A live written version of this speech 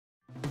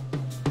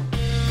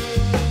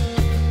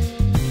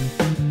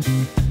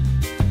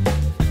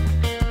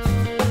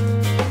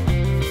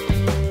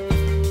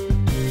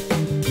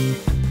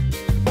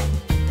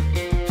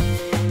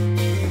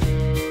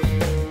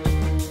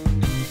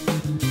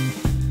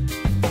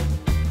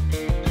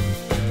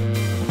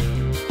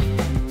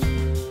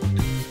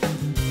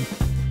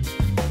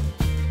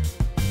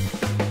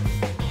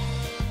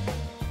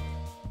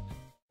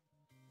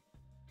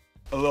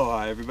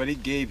everybody,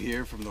 Gabe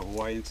here from the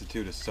Hawaii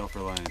Institute of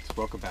Self-Reliance.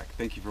 Welcome back.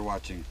 Thank you for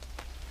watching.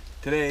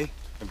 Today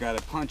I've got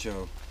a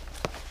poncho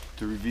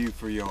to review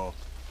for y'all.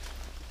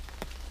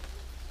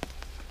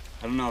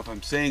 I don't know if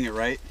I'm saying it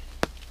right,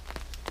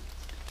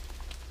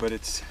 but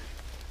it's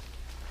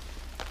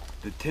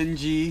the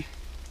Jteng,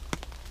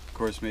 of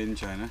course made in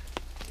China,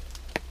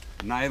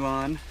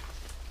 nylon,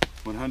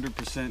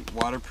 100%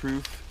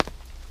 waterproof,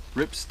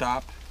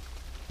 ripstop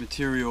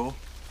material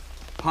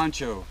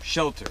poncho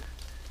Shelther.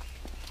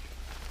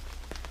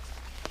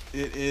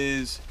 It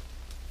is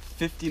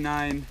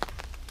 59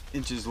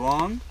 inches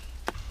long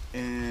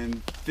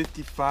and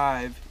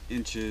 55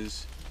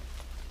 inches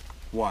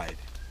wide.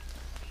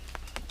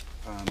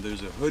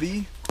 There's a hoodie,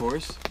 of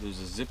course. There's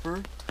a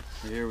zipper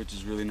right here, which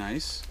is really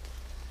nice.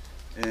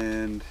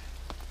 And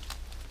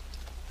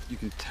you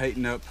can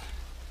tighten up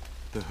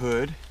the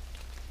hood.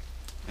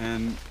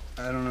 And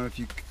I don't know if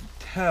you can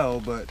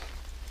tell, but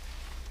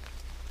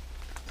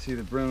see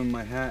the brim of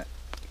my hat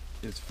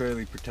is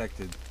fairly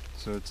protected.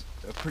 So it's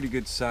a pretty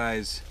good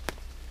size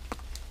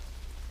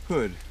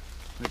hood.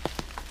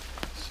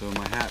 So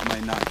my hat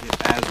might not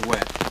get as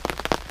wet.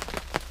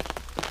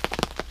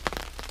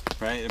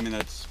 Right? I mean,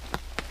 that's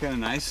kind of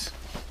nice.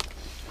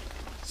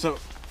 So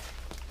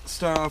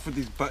start off with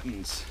these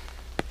buttons.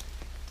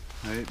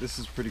 Right? This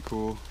is pretty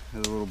cool.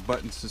 Has a little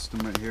button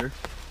system right here.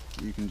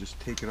 You can just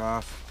take it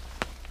off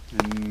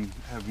and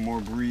have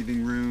more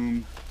breathing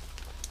room,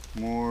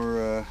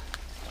 more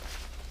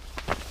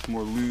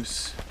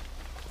loose.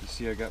 You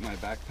see I got my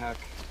backpack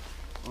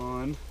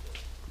on.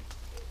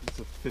 It's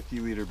a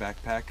 50-liter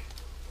backpack.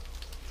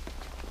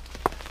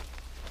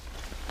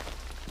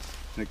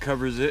 And it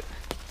covers it,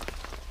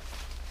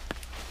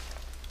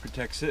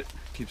 protects it,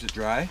 keeps it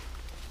dry.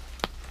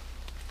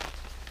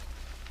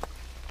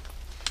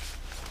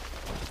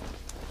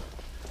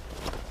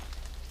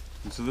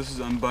 And so this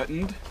is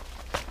unbuttoned.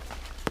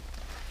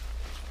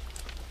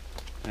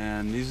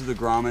 And these are the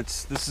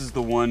grommets. This is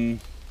the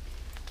one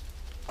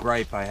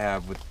gripe I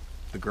have with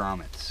the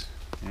grommets,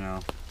 you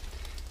know,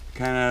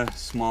 kind of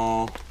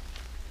small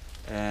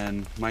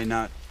and might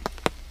not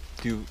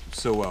do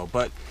so well.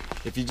 But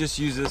if you just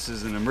use this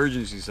as an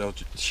emergency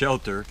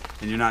shelter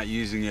and you're not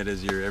using it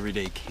as your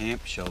everyday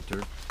camp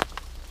shelter,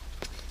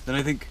 then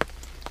I think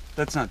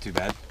that's not too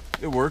bad.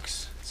 It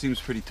works. It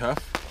seems pretty tough.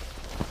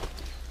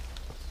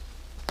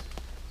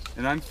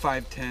 And I'm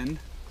 5'10",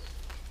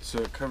 so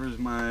it covers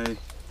my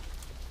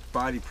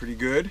body pretty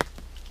good.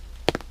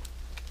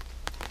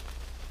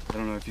 I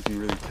don't know if you can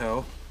really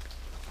tell.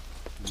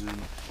 And then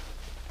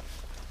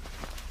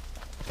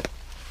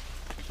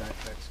the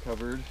backpack's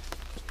covered.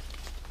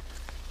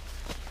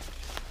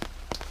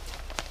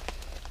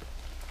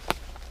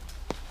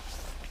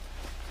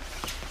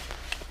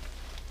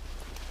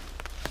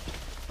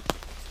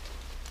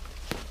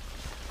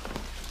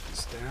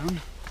 This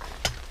down.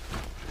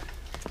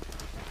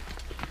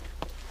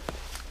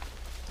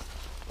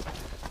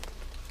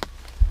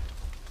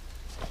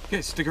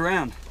 Okay, stick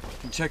around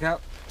and check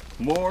out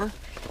more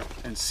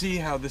and see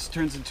how this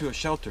turns into a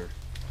shelter.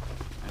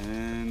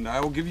 And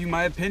I will give you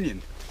my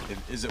opinion.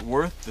 Is it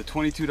worth the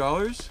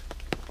 $22?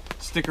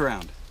 Stick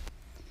around.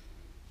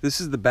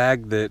 This is the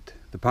bag that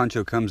the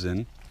poncho comes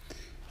in,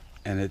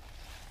 and it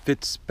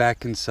fits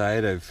back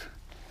inside. I've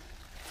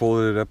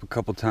folded it up a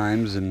couple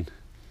times and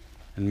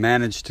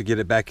managed to get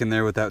it back in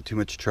there without too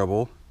much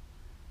trouble.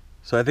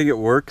 So I think it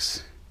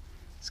works.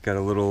 It's got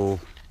a little,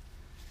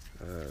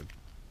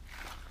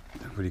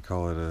 what do you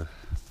call it,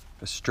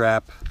 a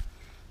strap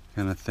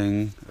kind of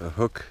thing, a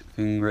hook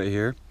thing right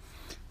here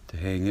to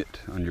hang it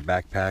on your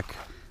backpack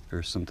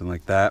or something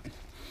like that.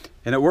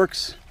 And it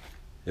works.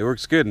 It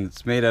works good, and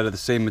it's made out of the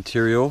same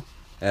material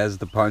as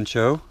the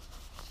poncho.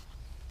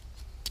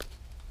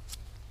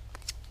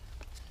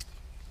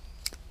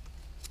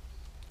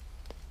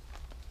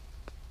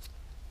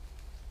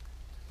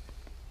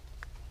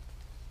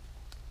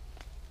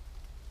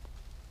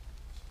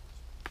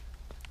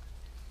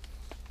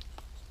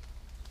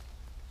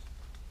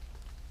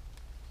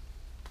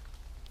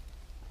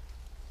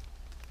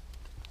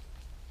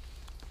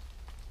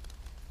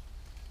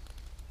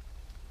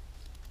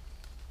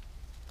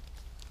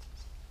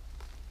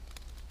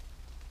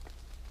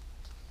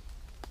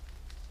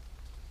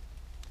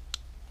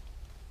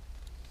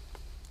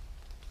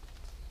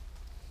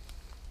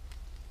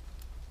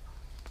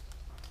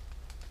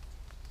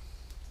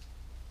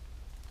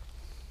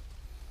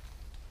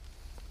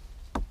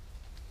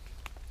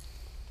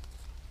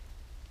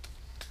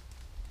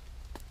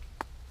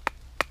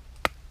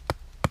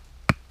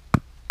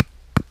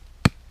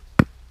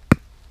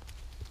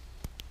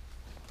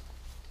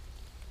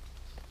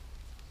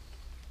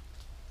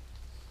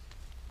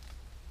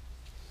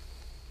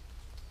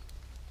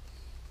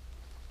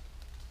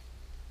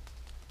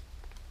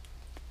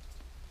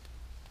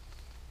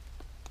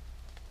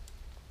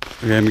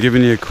 Okay, I'm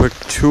giving you a quick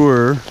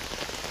tour.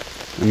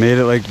 I made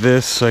it like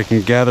this so I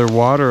can gather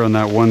water on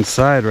that one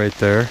side right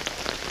there.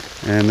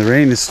 And the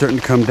rain is starting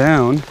to come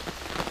down. It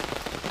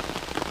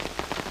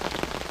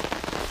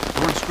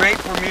works great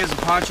for me as a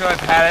poncho.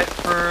 I've had it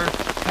for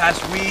the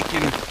past week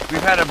and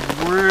we've had a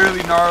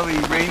really gnarly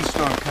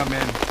rainstorm come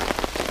in,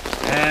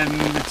 and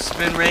it's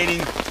been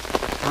raining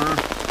for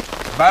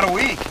about a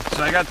week.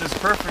 So I got this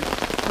perfect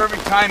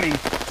timing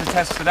to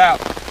test it out.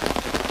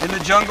 In the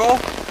jungle,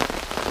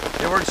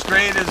 it works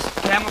great as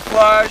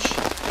camouflage.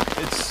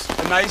 It's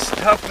a nice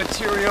tough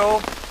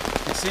material.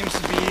 It seems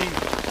to be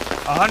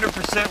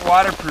 100%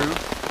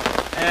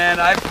 waterproof, and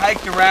I've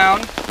hiked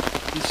around,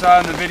 you saw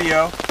in the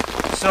video.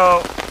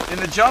 So in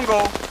the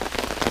jungle,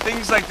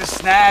 things like to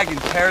snag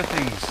and tear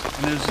things,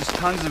 and there's just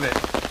tons of it.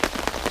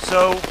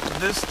 So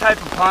this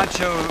type of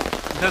poncho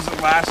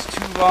doesn't last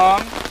too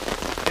long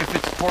if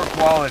it's poor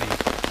quality.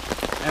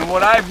 And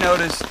what I've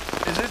noticed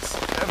is it's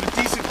of a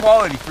decent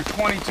quality for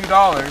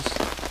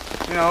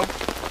 $22. You know,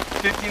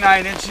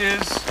 59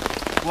 inches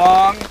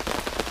long,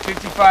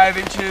 55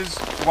 inches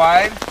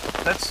wide.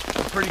 That's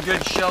a pretty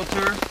good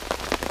Shelther.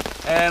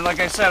 And like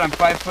I said, I'm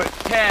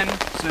 5'10",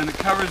 so it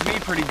covers me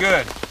pretty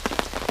good.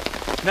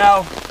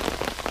 Now,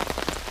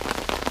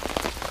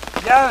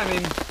 yeah, I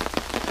mean,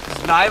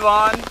 it's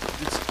nylon.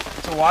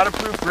 It's a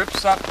waterproof,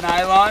 rips up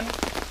nylon.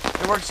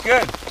 It works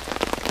good.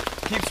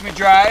 Keeps me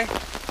dry,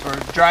 or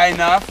dry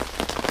enough,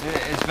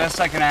 as best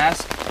I can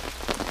ask.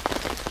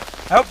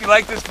 I hope you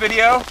liked this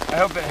video. I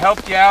hope it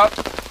helped you out.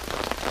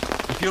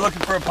 If you're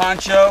looking for a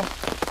poncho,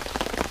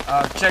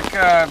 check,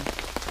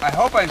 I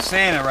hope I'm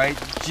saying it right,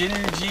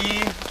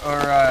 Jinji,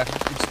 or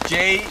it's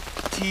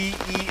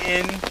J-T-E-N-G.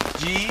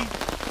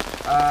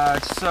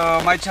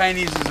 So my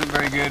Chinese isn't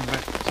very good,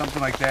 but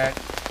something like that.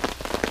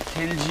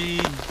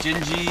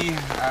 Jinji,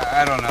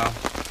 I don't know.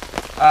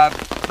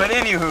 But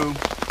anywho,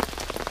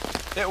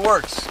 it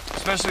works,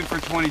 especially for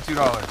 $22.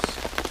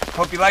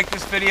 Hope you like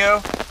this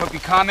video. Hope you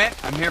comment.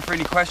 I'm here for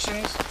any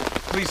questions.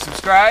 Please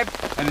subscribe,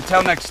 and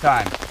until next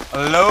time,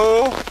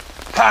 aloha!